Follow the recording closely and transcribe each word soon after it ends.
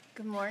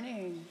Good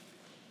morning.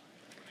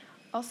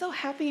 Also,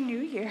 Happy New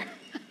Year.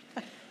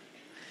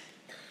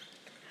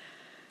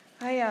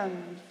 Good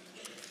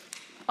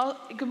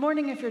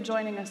morning if you're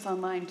joining us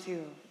online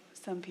too.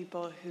 Some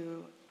people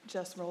who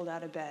just rolled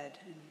out of bed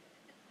and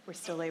were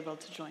still able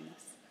to join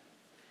us.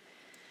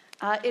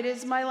 It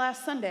is my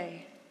last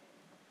Sunday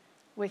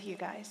with you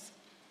guys.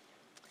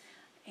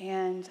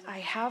 And I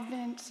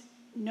haven't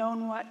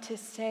known what to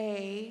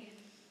say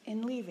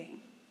in leaving.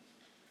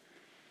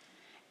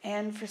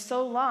 And for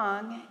so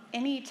long,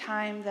 any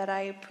time that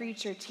I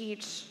preach or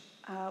teach,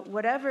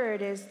 whatever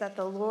it is that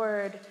the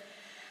Lord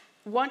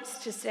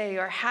wants to say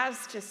or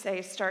has to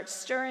say starts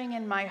stirring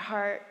in my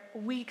heart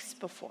weeks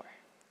before.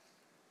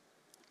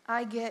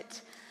 I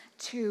get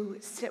to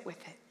sit with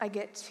it. I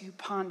get to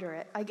ponder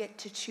it. I get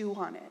to chew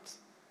on it.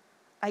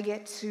 I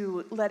get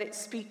to let it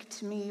speak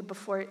to me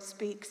before it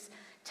speaks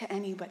to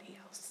anybody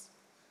else.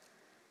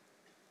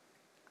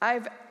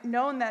 I've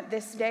known that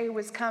this day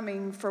was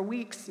coming for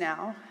weeks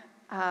now.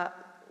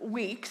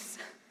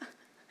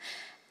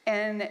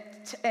 And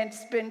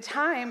it's been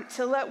time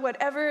to let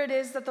whatever it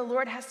is that the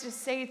Lord has to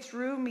say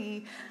through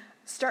me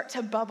start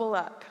to bubble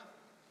up.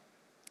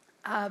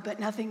 But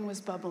nothing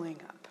was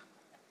bubbling up.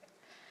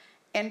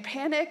 And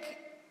panic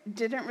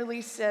didn't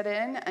really set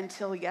in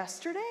until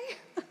yesterday.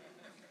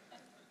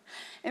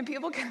 And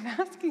people kept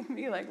asking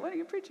me, like, what are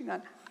you preaching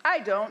on? I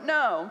don't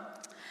know.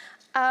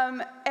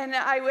 And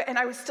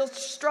I was still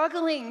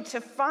struggling to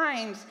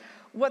find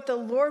what the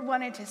Lord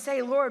wanted to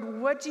say.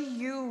 Lord, what do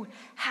you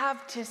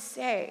have to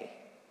say?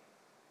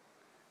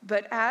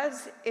 But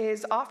as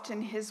is often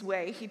his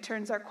way, he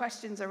turns our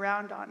questions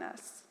around on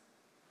us.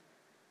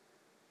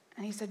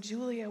 And he said,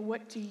 Julia,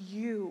 what do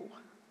you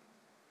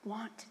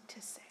want to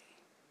say?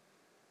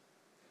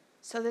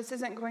 So this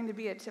isn't going to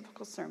be a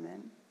typical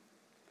sermon.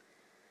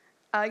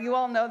 You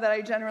all know that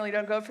I generally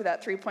don't go for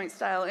that 3-point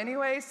style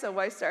anyway, so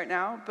why start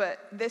now?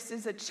 But this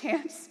is a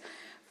chance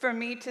for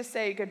me to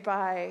say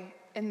goodbye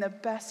in the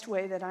best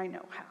way that I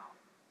know how.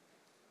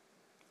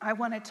 I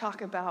want to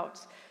talk about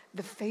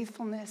the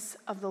faithfulness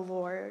of the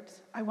Lord.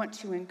 I want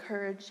to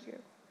encourage you.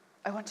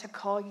 I want to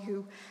call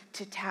you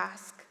to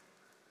task.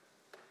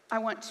 I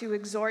want to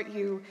exhort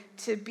you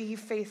to be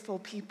faithful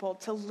people,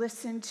 to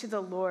listen to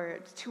the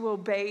Lord, to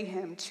obey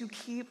him, to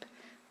keep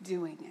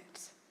doing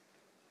it.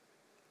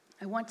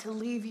 I want to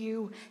leave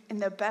you in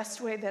the best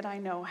way that I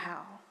know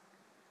how,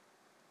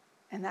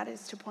 and that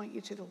is to point you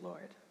to the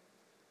Lord.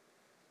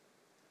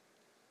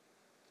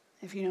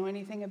 If you know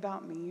anything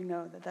about me, you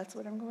know that that's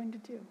what I'm going to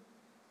do.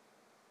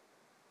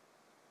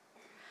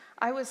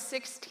 I was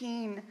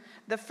 16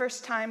 the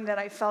first time that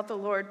I felt the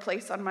Lord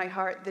place on my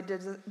heart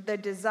the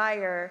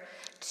desire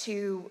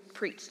to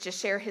preach, to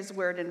share his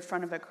word in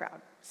front of a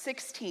crowd.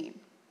 16.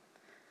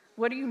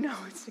 What do you know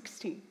at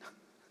 16?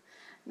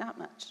 Not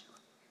much.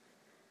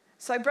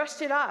 So I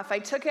brushed it off. I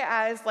took it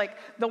as like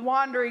the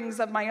wanderings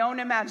of my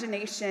own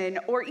imagination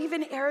or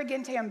even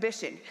arrogant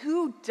ambition.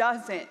 Who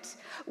doesn't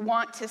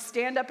want to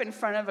stand up in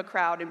front of a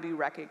crowd and be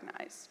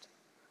recognized?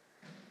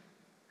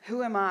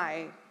 Who am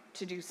I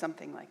to do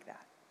something like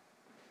that?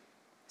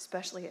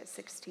 Especially at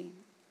 16.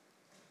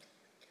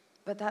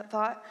 But that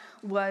thought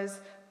was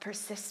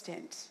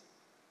persistent,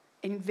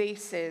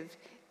 invasive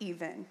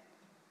even.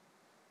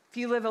 If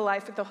you live a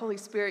life with the Holy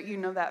Spirit, you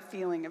know that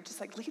feeling of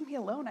just like, leave me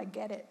alone, I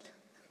get it.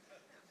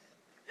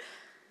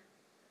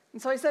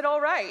 And so I said, all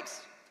right,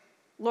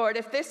 Lord,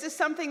 if this is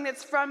something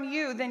that's from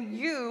you, then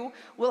you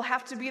will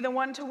have to be the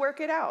one to work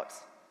it out.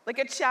 Like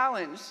a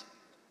challenge,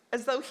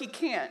 as though he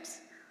can't.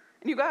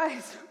 And you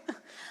guys,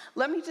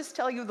 let me just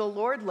tell you, the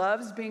Lord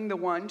loves being the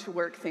one to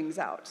work things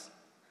out.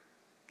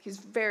 He's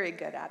very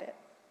good at it.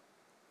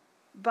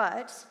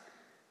 But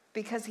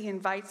because he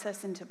invites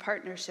us into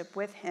partnership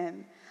with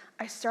him,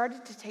 I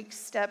started to take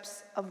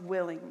steps of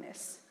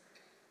willingness.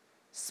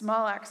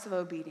 Small acts of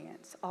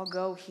obedience. I'll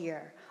go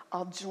here.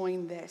 I'll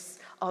join this.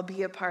 I'll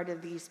be a part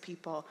of these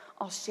people.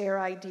 I'll share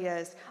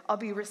ideas. I'll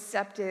be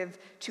receptive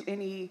to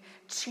any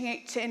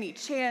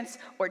chance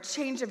or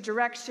change of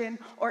direction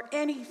or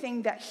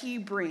anything that he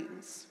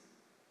brings.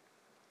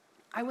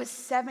 I was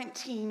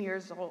 17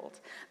 years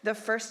old the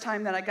first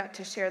time that I got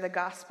to share the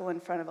gospel in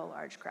front of a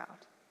large crowd.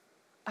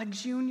 A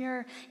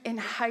junior in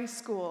high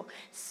school,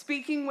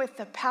 speaking with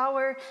the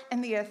power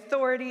and the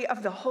authority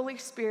of the Holy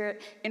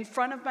Spirit in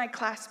front of my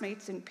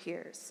classmates and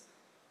peers.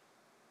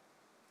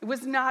 It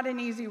was not an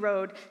easy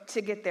road to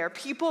get there.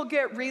 People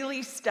get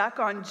really stuck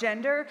on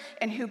gender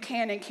and who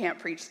can and can't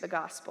preach the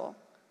gospel.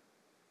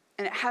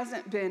 And it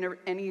hasn't been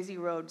an easy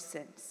road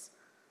since.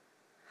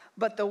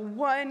 But the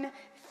one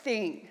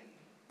thing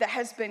that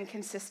has been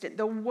consistent,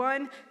 the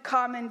one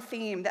common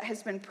theme that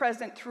has been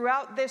present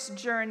throughout this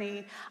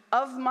journey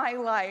of my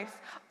life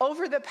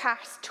over the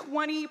past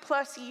 20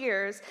 plus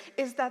years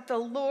is that the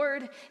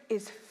Lord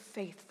is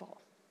faithful.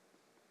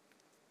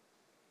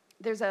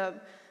 There's a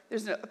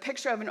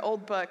picture of an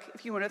old book,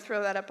 if you want to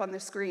throw that up on the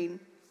screen.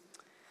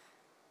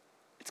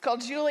 It's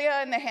called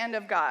Julia in the Hand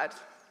of God.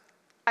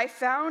 I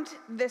found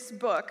this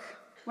book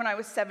when I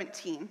was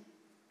 17,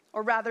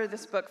 or rather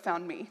this book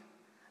found me,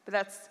 but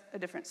that's a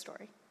different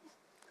story.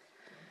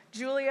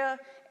 Julia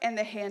and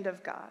the hand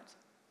of God.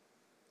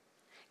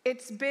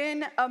 It's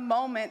been a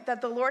moment that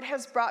the Lord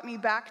has brought me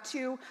back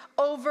to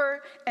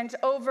over and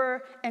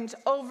over and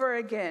over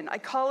again. I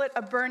call it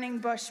a burning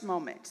bush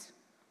moment.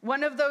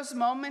 One of those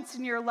moments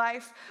in your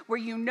life where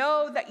you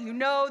know that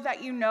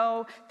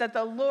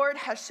the Lord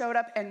has showed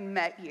up and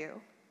met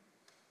you.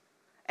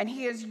 And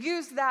he has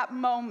used that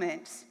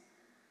moment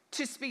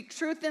to speak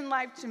truth in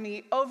life to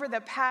me over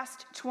the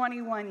past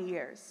 21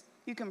 years.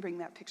 You can bring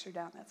that picture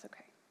down, that's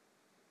okay.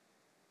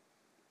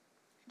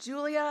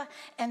 Julia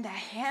and the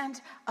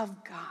hand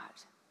of God,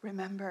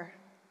 remember.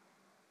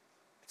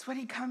 It's what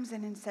he comes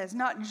in and says,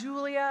 not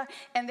Julia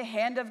and the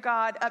hand of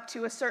God up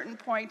to a certain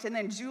point and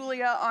then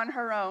Julia on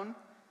her own,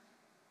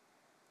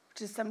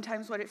 which is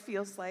sometimes what it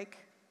feels like,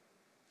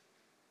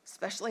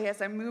 especially as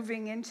I'm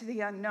moving into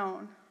the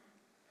unknown.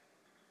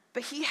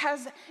 But he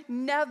has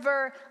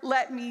never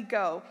let me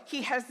go.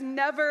 He has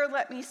never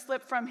let me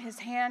slip from his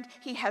hand.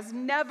 He has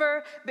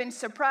never been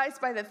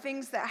surprised by the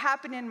things that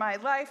happen in my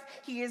life.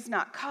 He is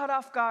not caught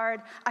off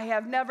guard. I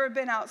have never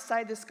been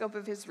outside the scope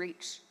of his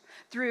reach.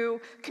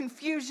 Through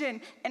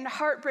confusion and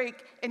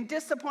heartbreak and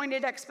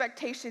disappointed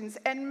expectations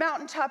and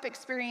mountaintop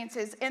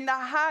experiences and the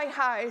high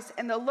highs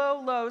and the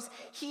low lows,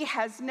 he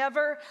has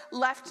never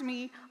left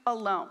me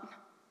alone.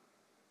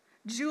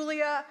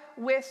 Julia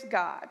with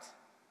God.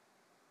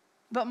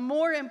 But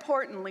more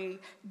importantly,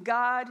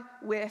 God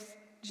with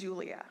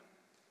Julia.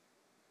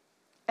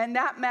 And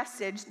that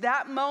message,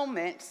 that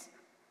moment,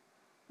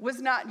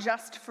 was not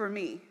just for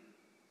me.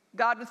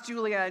 God with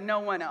Julia and no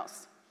one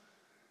else.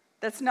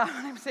 That's not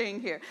what I'm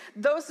saying here.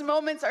 Those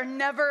moments are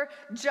never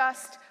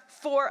just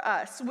for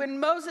us. When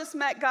Moses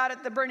met God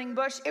at the burning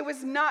bush, it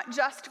was not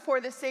just for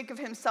the sake of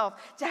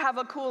himself to have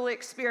a cool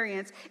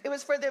experience. It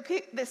was for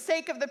the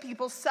sake of the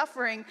people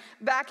suffering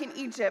back in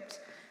Egypt,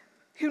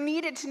 who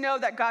needed to know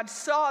that God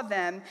saw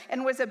them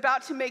and was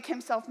about to make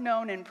himself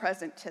known and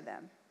present to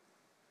them.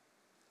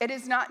 It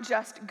is not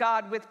just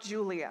God with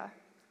Julia.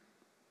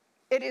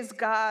 It is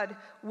God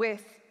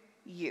with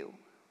you.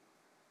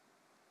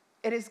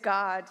 It is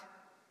God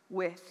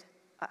with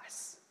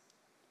us.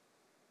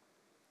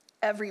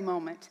 Every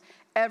moment,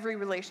 every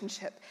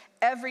relationship,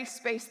 every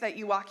space that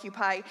you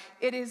occupy,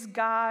 it is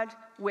God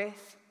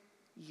with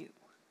you.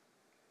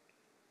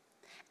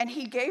 And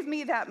he gave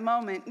me that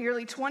moment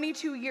nearly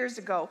 22 years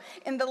ago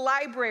in the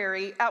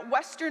library at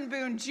Western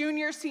Boone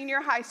Junior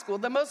Senior High School,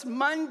 the most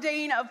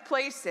mundane of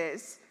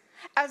places,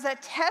 as a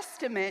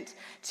testament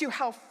to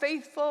how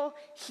faithful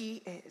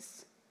he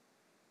is.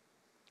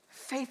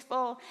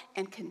 Faithful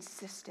and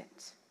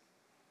consistent.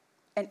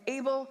 And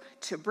able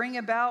to bring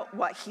about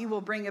what he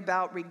will bring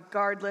about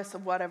regardless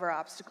of whatever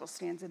obstacle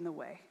stands in the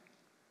way.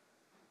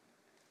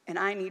 And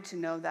I need to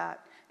know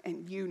that,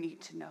 and you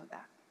need to know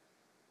that.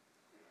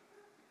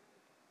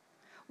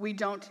 We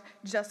don't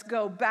just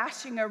go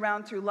bashing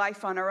around through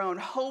life on our own,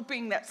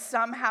 hoping that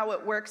somehow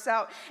it works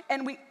out.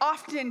 And we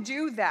often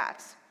do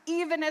that,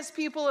 even as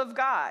people of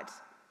God.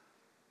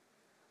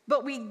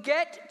 But we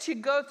get to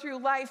go through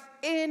life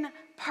in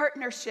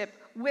partnership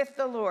with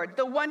the Lord,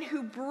 the one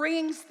who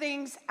brings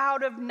things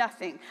out of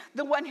nothing,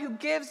 the one who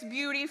gives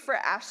beauty for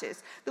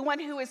ashes, the one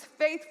who is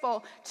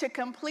faithful to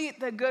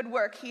complete the good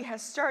work he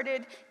has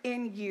started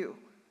in you.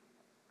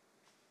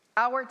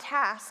 Our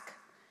task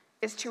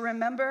is to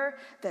remember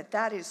that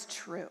that is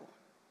true,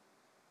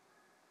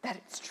 that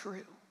it's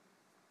true,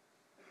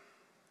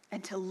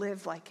 and to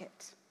live like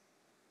it.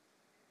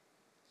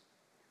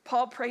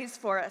 Paul prays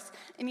for us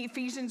in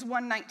Ephesians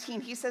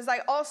 1:19. He says, I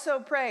also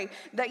pray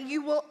that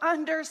you will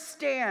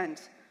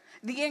understand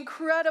the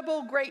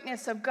incredible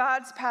greatness of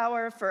God's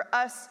power for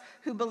us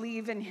who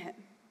believe in him.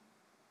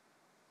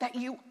 That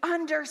you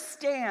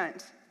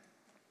understand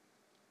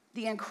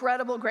the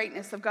incredible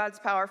greatness of God's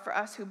power for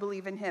us who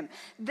believe in him.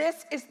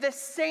 This is the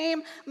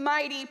same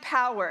mighty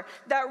power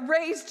that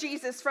raised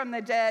Jesus from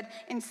the dead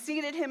and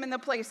seated him in the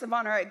place of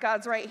honor at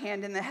God's right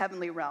hand in the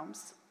heavenly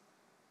realms.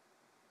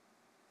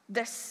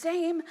 The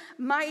same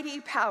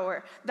mighty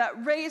power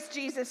that raised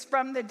Jesus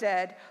from the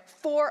dead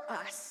for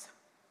us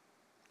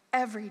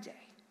every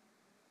day.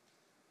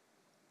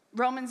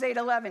 Romans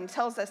 8:11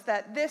 tells us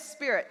that this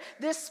spirit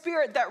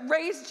that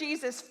raised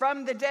Jesus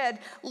from the dead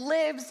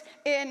lives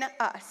in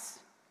us.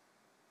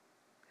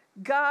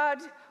 God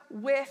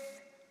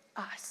with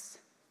us.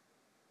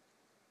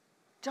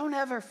 Don't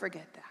ever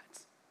forget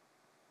that.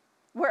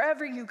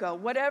 Wherever you go,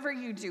 whatever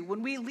you do,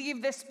 when we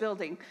leave this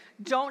building,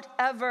 don't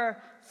ever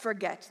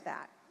forget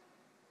that.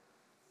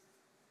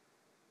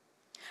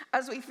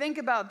 As we think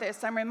about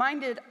this, I'm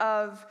reminded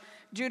of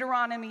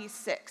Deuteronomy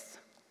 6.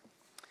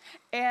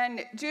 And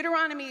in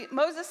Deuteronomy,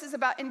 Moses is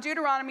about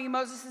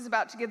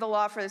to give the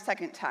law for the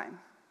second time.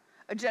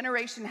 A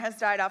generation has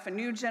died off. A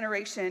new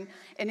generation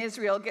in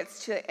Israel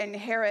gets to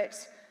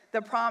inherit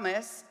the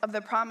promise of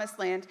the promised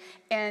land,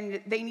 and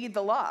they need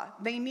the law.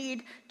 They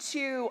need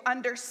to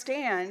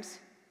understand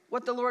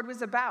what the Lord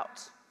was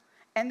about,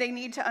 and they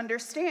need to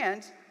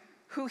understand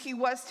who he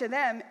was to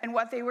them and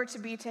what they were to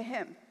be to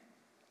him.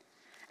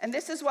 And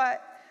this is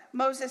what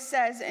Moses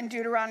says in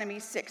Deuteronomy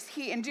 6.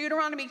 In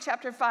Deuteronomy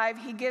chapter 5,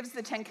 he gives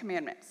the 10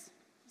 commandments.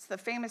 It's the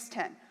famous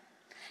 10.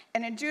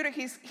 And in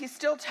he's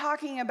still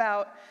talking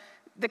about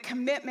the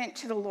commitment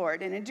to the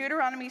Lord. And in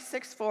Deuteronomy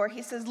 6:4,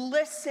 he says,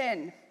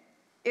 listen,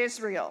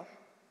 Israel,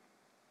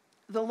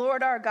 the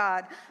Lord our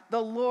God,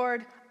 the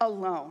Lord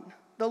alone.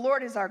 The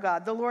Lord is our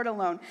God, the Lord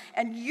alone.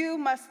 And you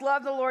must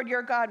love the Lord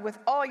your God with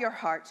all your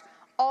heart,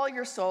 all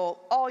your soul,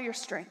 all your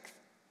strength.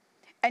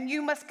 And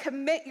you must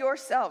commit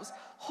yourselves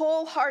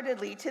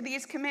wholeheartedly to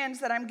these commands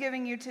that I'm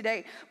giving you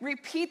today.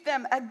 Repeat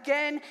them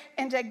again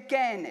and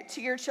again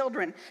to your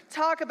children.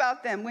 Talk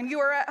about them when you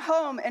are at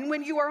home and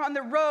when you are on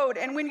the road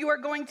and when you are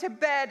going to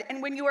bed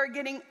and when you are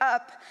getting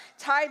up.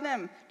 Tie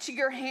them to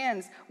your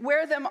hands.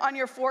 Wear them on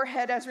your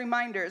forehead as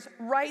reminders.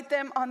 Write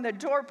them on the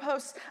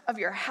doorposts of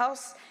your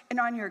house and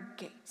on your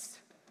gates.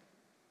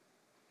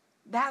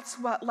 That's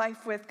what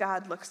life with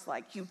God looks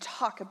like. You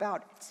talk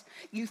about it.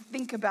 You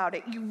think about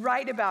it. You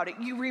write about it.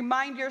 You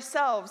remind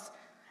yourselves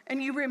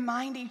and you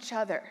remind each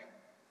other.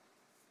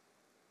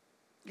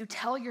 You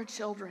tell your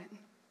children,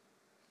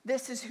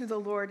 this is who the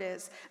Lord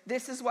is.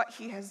 This is what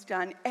he has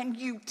done. And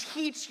you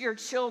teach your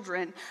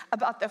children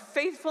about the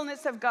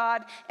faithfulness of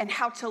God and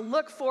how to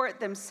look for it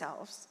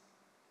themselves.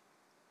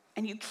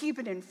 And you keep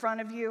it in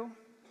front of you,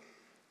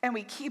 and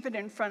we keep it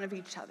in front of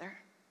each other.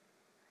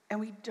 And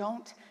we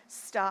don't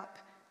stop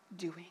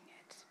doing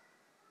it.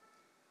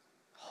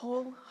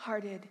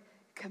 Wholehearted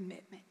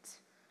commitment.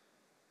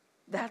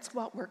 That's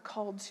what we're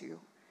called to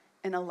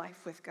in a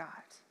life with God.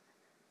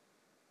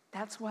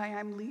 That's why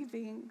I'm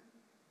leaving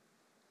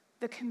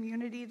the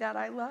community that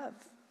I love.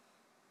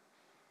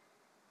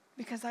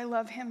 Because I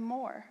love him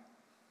more.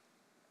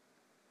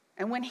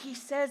 And when he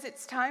says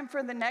it's time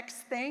for the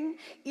next thing,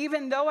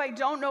 even though I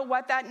don't know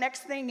what that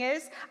next thing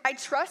is, I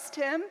trust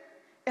him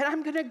and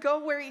I'm going to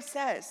go where he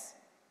says.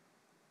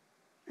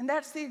 And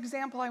that's the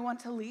example I want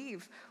to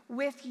leave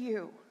with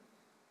you.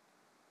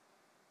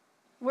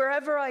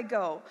 Wherever I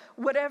go,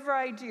 whatever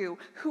I do,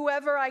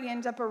 whoever I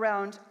end up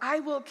around,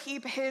 I will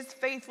keep his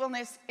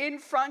faithfulness in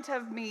front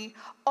of me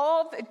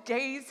all the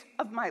days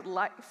of my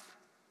life.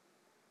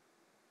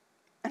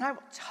 And I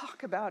will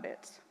talk about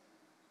it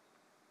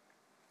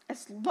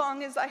as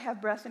long as I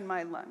have breath in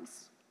my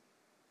lungs.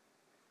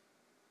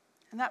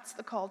 And that's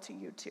the call to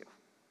you too.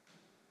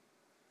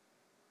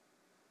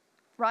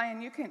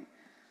 Ryan, you can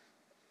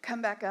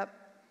come back up.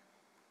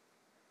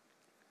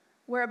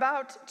 We're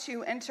about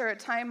to enter a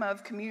time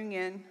of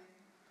communion.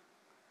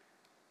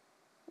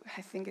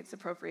 I think it's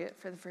appropriate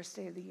for the first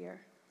day of the year.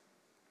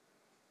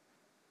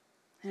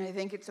 And I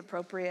think it's an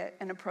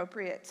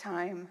appropriate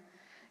time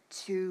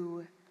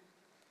to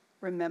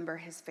remember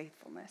his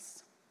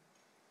faithfulness.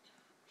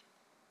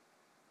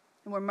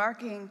 And we're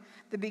marking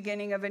the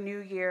beginning of a new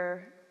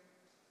year.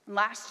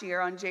 Last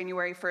year on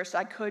January 1st,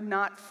 I could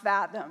not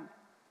fathom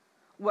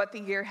what the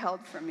year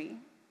held for me.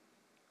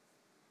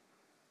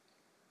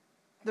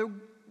 The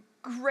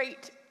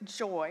great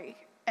joy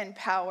and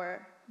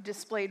power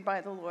displayed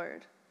by the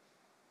Lord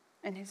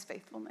and his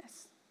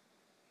faithfulness,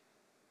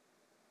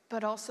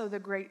 but also the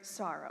great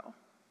sorrow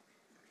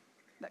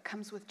that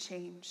comes with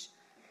change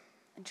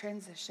and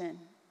transition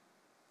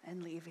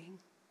and leaving.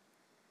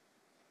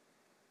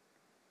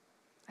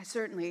 I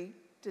certainly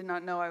did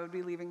not know I would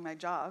be leaving my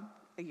job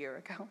a year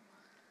ago.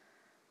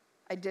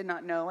 I did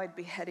not know I'd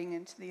be heading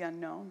into the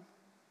unknown.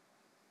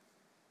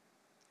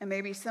 And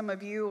maybe some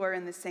of you are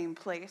in the same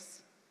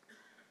place.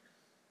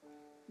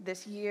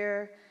 This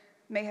year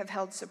may have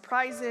held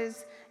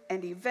surprises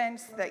and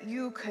events that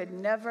you could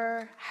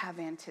never have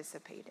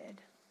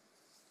anticipated.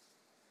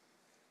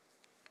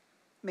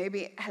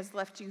 Maybe it has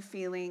left you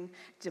feeling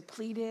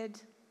depleted,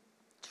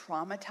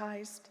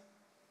 traumatized,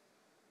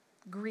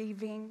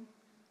 grieving,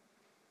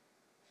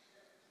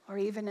 or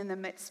even in the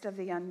midst of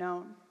the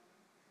unknown.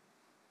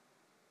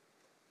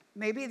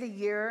 Maybe the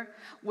year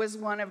was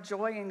one of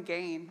joy and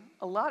gain.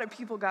 A lot of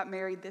people got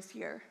married this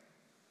year.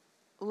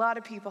 A lot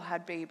of people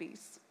had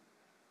babies.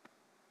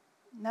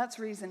 And that's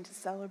reason to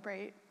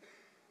celebrate.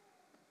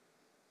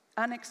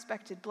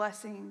 Unexpected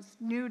blessings,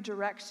 new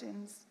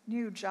directions,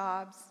 new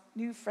jobs,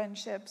 new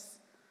friendships.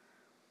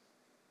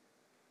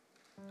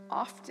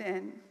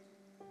 Often,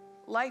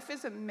 life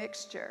is a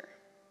mixture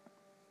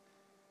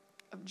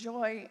of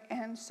joy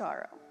and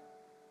sorrow.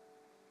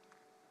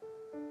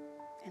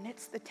 And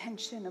it's the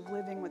tension of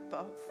living with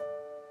both.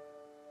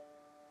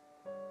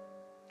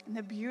 And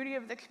the beauty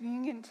of the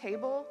communion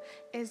table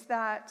is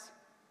that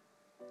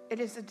it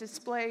is a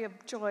display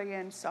of joy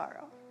and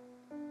sorrow.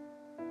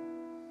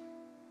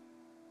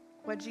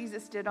 What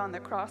Jesus did on the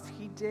cross,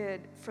 he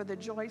did for the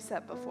joy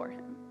set before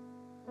him.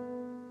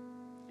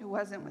 It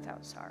wasn't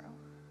without sorrow.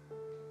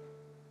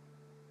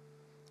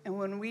 And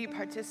when we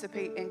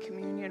participate in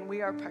communion,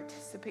 we are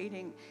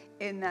participating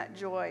in that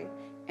joy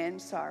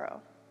and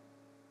sorrow.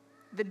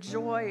 The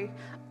joy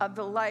of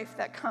the life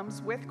that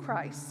comes with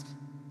Christ,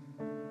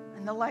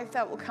 and the life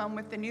that will come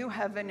with the new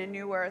heaven and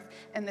new earth,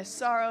 and the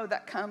sorrow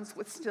that comes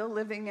with still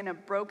living in a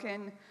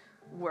broken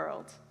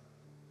world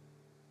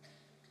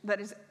that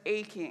is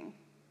aching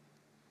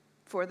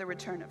for the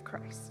return of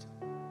Christ.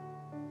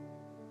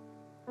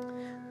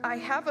 I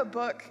have a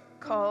book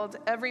called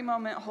Every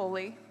Moment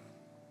Holy,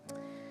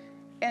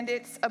 and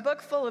it's a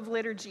book full of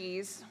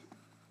liturgies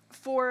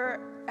for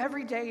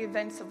everyday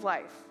events of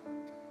life.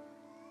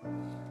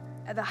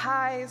 The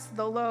highs,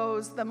 the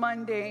lows, the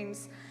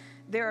mundanes.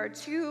 There are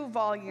 2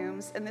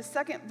 volumes, and the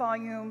second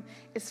volume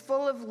is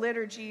full of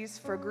liturgies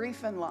for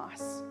grief and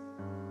loss,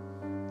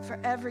 for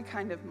every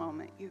kind of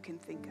moment you can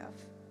think of.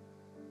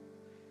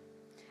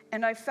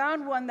 And I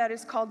found one that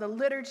is called a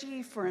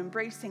liturgy for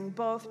embracing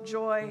both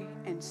joy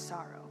and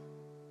sorrow.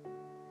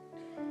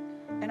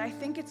 And I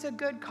think it's a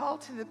good call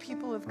to the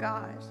people of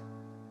God.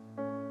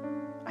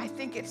 I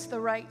think it's the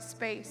right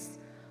space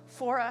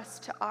for us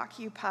to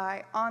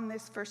occupy on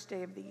this first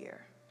day of the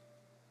year.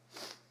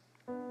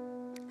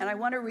 And I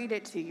want to read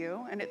it to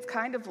you, and it's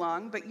kind of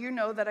long, but you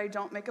know that I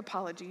don't make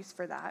apologies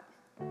for that.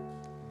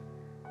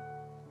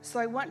 So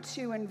I want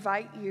to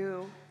invite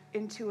you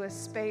into a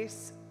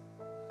space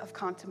of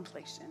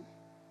contemplation.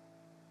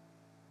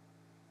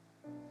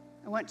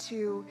 I want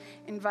to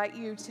invite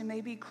you to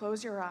maybe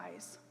close your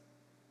eyes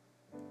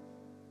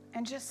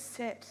and just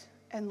sit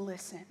and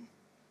listen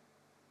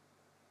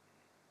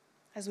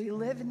as we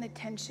live in the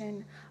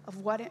tension of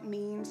what it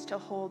means to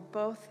hold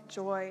both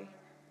joy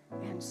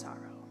and sorrow.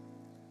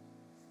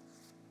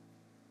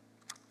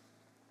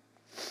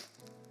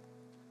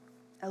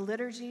 A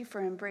liturgy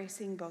for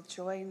embracing both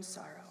joy and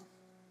sorrow.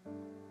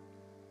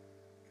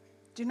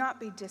 Do not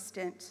be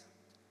distant,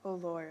 O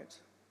Lord,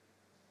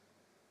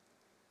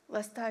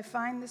 lest I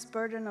find this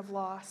burden of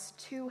loss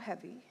too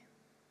heavy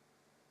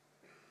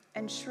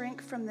and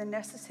shrink from the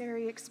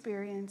necessary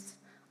experience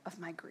of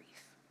my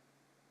grief.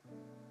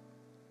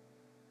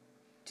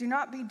 Do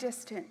not be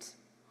distant,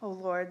 O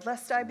Lord,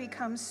 lest I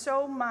become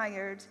so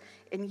mired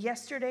in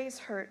yesterday's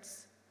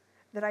hurts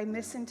that I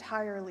miss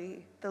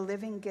entirely the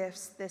living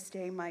gifts this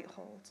day might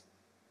hold.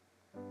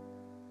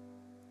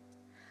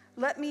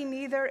 Let me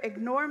neither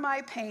ignore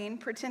my pain,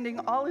 pretending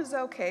all is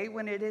okay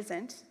when it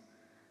isn't,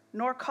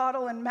 nor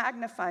coddle and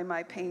magnify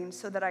my pain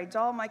so that I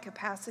dull my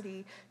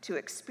capacity to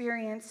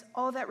experience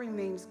all that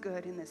remains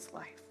good in this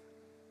life.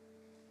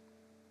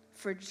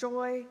 For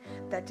joy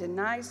that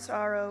denies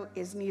sorrow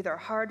is neither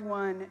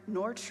hard-won,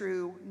 nor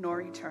true,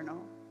 nor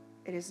eternal.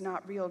 It is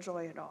not real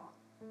joy at all.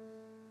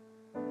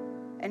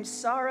 And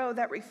sorrow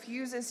that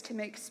refuses to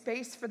make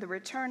space for the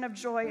return of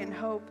joy and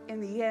hope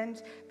in the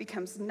end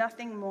becomes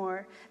nothing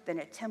more than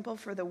a temple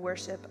for the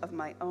worship of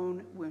my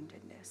own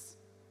woundedness.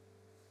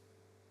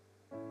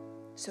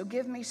 So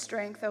give me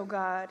strength, O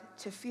God,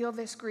 to feel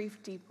this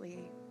grief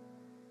deeply,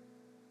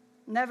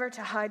 never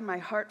to hide my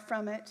heart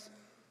from it,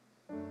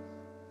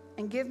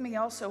 and give me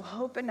also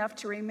hope enough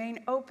to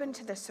remain open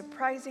to the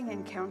surprising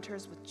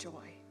encounters with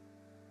joy,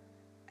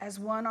 as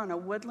one on a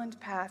woodland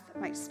path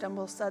might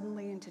stumble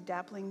suddenly into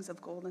dapplings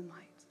of golden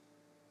light.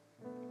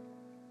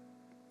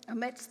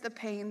 Amidst the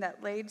pain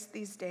that lades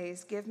these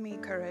days, give me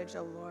courage,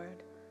 O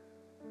Lord,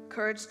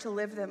 courage to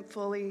live them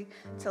fully,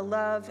 to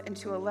love and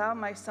to allow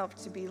myself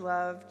to be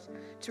loved,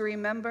 to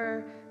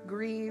remember,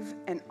 grieve,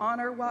 and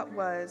honor what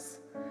was,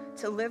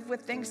 to live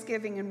with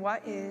thanksgiving in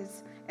what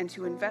is, and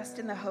to invest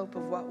in the hope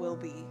of what will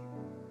be.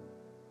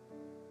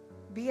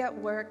 Be at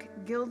work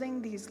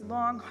gilding these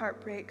long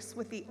heartbreaks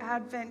with the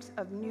advent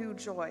of new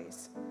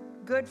joys,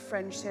 good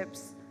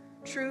friendships,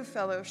 true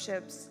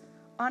fellowships,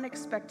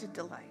 unexpected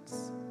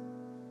delights.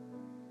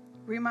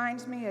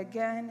 Remind me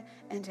again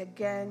and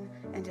again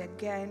and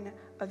again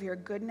of your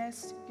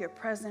goodness, your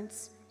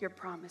presence, your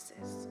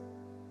promises.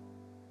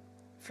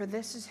 For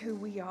this is who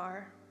we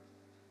are,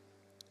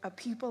 a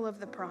people of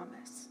the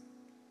promise,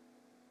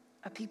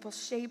 a people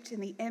shaped in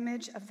the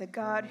image of the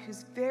God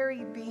whose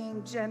very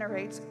being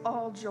generates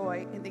all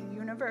joy in the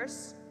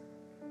universe,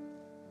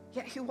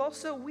 yet who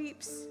also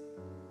weeps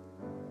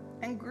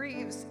and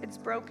grieves its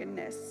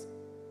brokenness.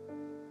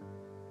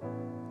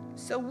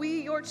 So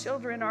we, your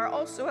children, are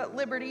also at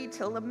liberty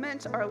to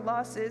lament our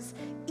losses,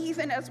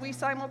 even as we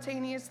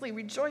simultaneously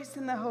rejoice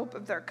in the hope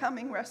of their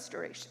coming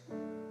restoration.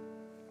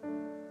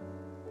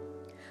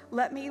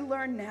 Let me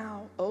learn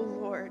now, O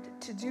Lord,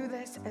 to do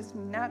this as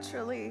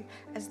naturally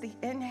as the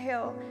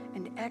inhale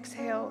and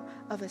exhale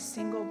of a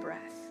single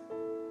breath.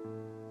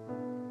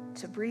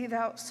 To breathe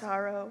out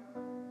sorrow,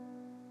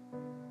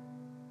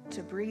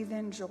 to breathe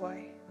in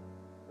joy,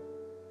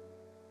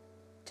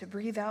 to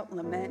breathe out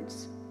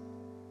lament,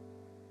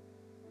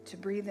 to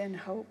breathe in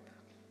hope,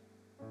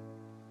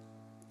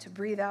 to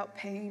breathe out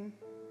pain,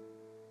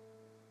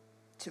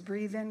 to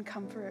breathe in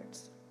comfort,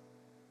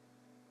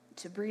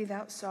 to breathe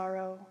out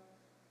sorrow,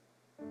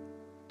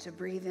 to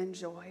breathe in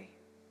joy,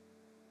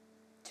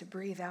 to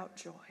breathe out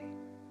joy.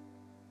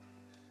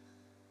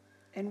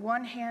 In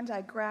one hand,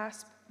 I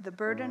grasp the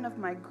burden of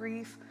my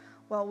grief,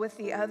 while with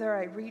the other,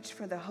 I reach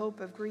for the hope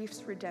of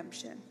grief's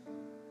redemption.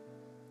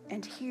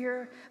 And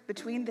here,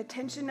 between the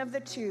tension of the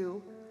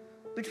two,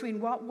 between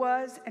what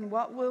was and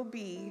what will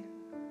be,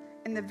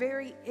 in the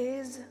very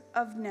is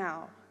of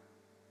now,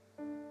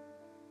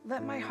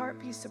 let my heart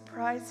be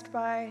surprised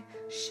by,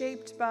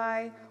 shaped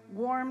by,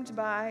 warmed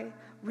by,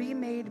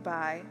 remade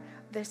by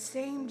the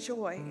same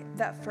joy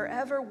that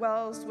forever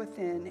wells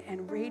within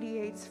and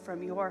radiates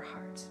from your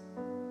heart,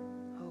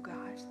 oh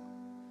God.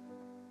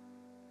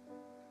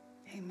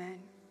 Amen.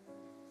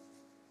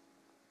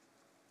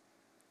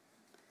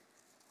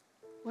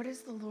 What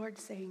is the Lord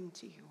saying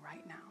to you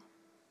right now?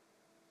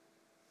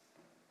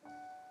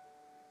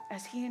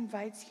 As he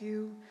invites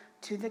you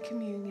to the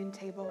communion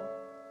table,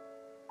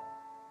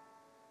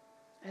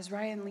 as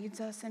Ryan leads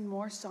us in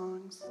more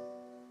songs,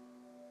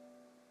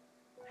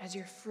 as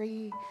you're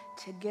free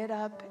to get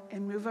up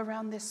and move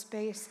around this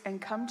space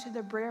and come to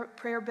the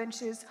prayer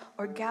benches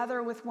or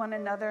gather with one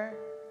another,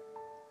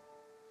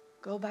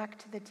 go back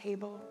to the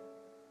table,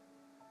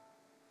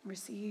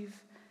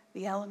 receive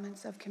the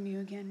elements of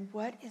communion.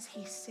 What is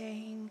he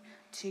saying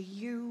to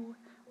you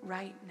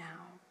right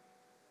now?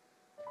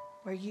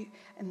 Where you,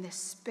 in this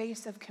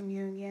space of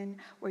communion,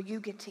 where you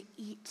get to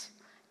eat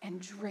and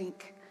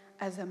drink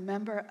as a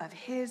member of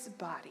his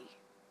body,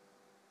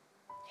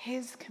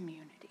 his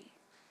community,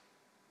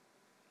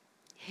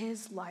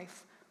 his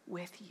life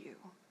with you.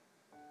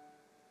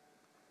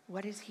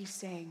 What is he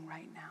saying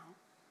right now?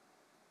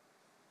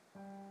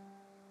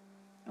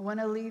 I want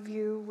to leave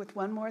you with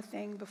one more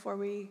thing before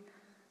we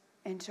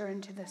enter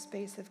into the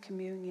space of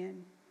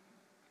communion.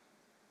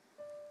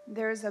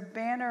 There's a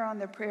banner on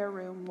the prayer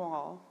room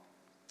wall,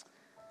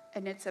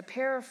 and it's a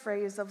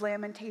paraphrase of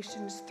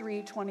Lamentations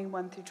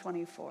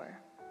 3:21-24.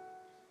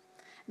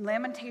 And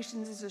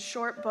Lamentations is a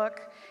short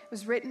book. It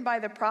was written by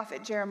the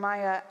prophet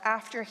Jeremiah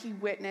after he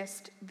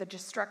witnessed the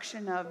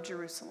destruction of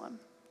Jerusalem.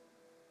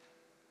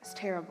 It's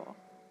terrible.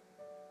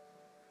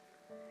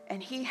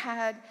 And he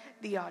had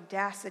the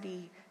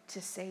audacity to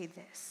say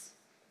this.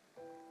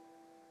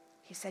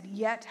 He said,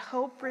 "Yet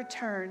hope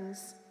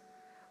returns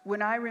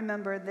when I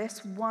remember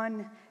this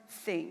one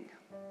thing.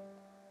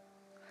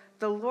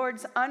 The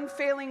Lord's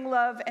unfailing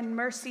love and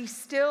mercy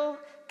still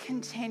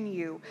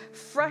continue,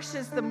 fresh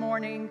as the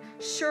morning,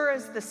 sure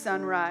as the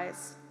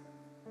sunrise.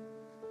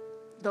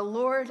 The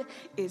Lord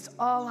is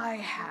all I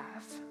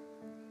have,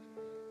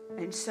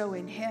 and so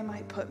in him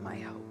I put my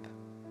hope."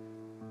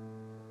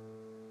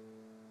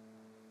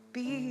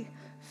 Be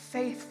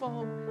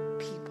faithful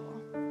people.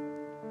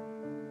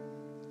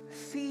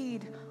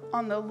 Feed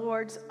on the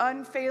Lord's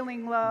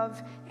unfailing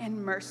love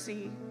and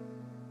mercy,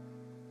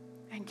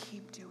 and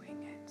keep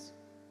doing it.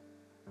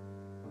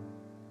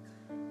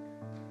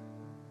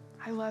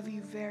 I love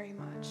you very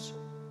much.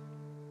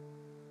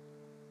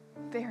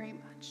 Very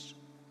much.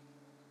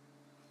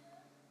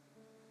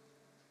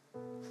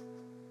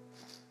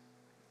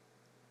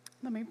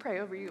 Let me pray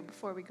over you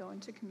before we go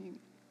into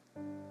communion.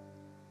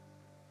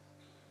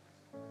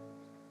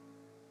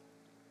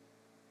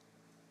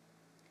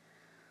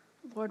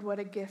 Lord, what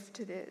a gift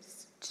it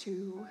is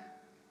to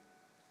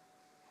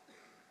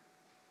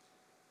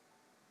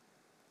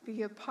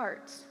be a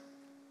part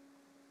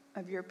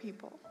of your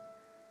people.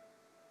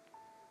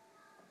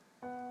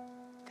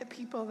 The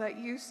people that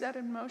you set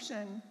in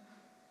motion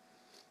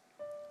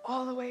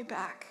all the way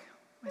back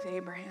with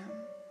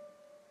Abraham.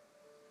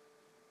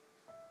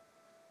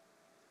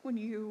 When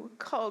you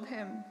called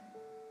him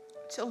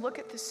to look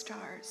at the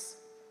stars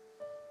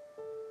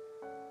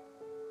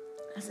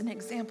as an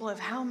example of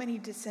how many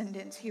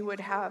descendants he would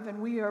have,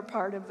 and we are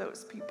part of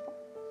those people.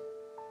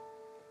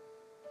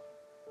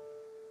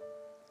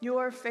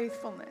 Your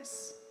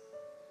faithfulness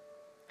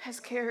has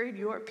carried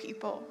your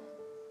people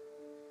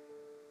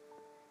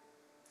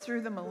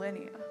through the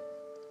millennia.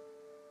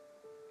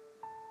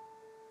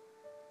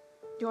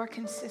 Your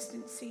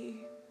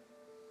consistency,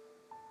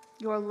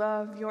 your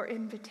love, your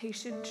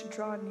invitation to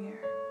draw near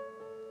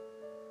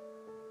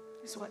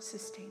is what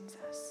sustains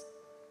us.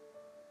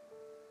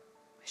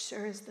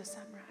 Sure as the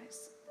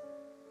sunrise.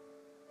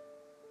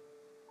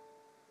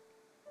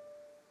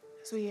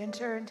 As we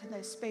enter into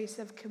this space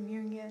of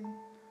communion,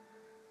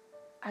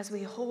 as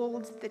we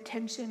hold the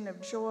tension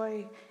of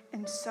joy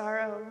and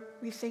sorrow,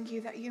 we thank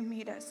you that you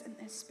meet us in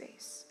this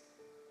space.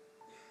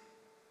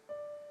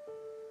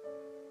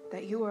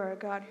 That you are a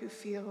God who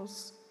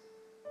feels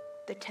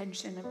the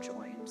tension of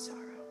joy and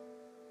sorrow.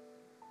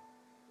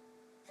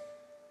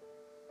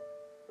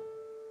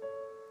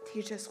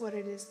 Teach us what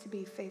it is to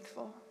be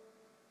faithful,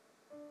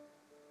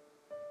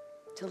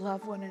 to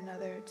love one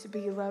another, to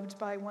be loved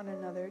by one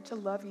another, to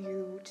love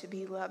you, to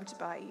be loved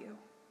by you.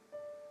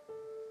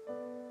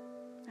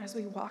 As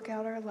we walk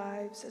out our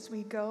lives, as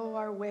we go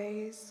our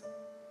ways,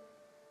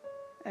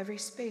 every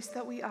space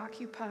that we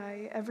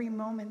occupy, every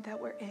moment that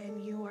we're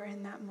in, you are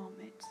in that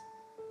moment.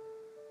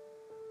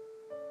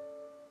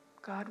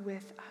 God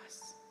with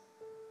us.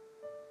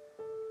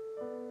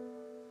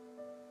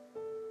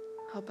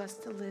 Help us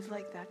to live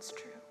like that's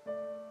true.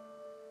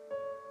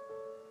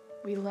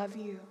 We love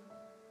you.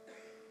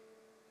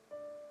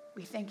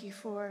 We thank you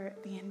for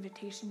the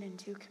invitation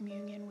into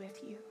communion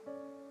with you.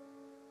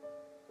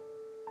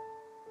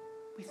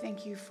 We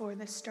thank you for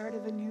the start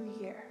of a new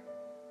year.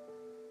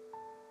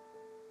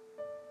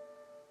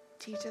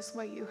 Teach us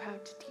what you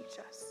have to teach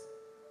us.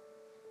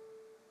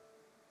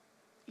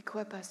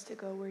 Equip us to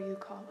go where you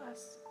call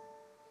us.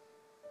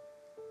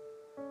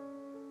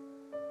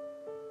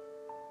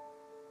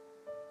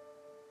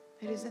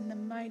 It is in the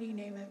mighty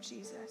name of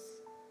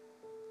Jesus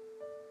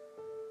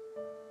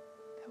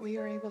that we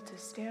are able to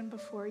stand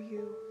before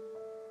you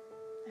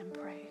and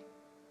pray.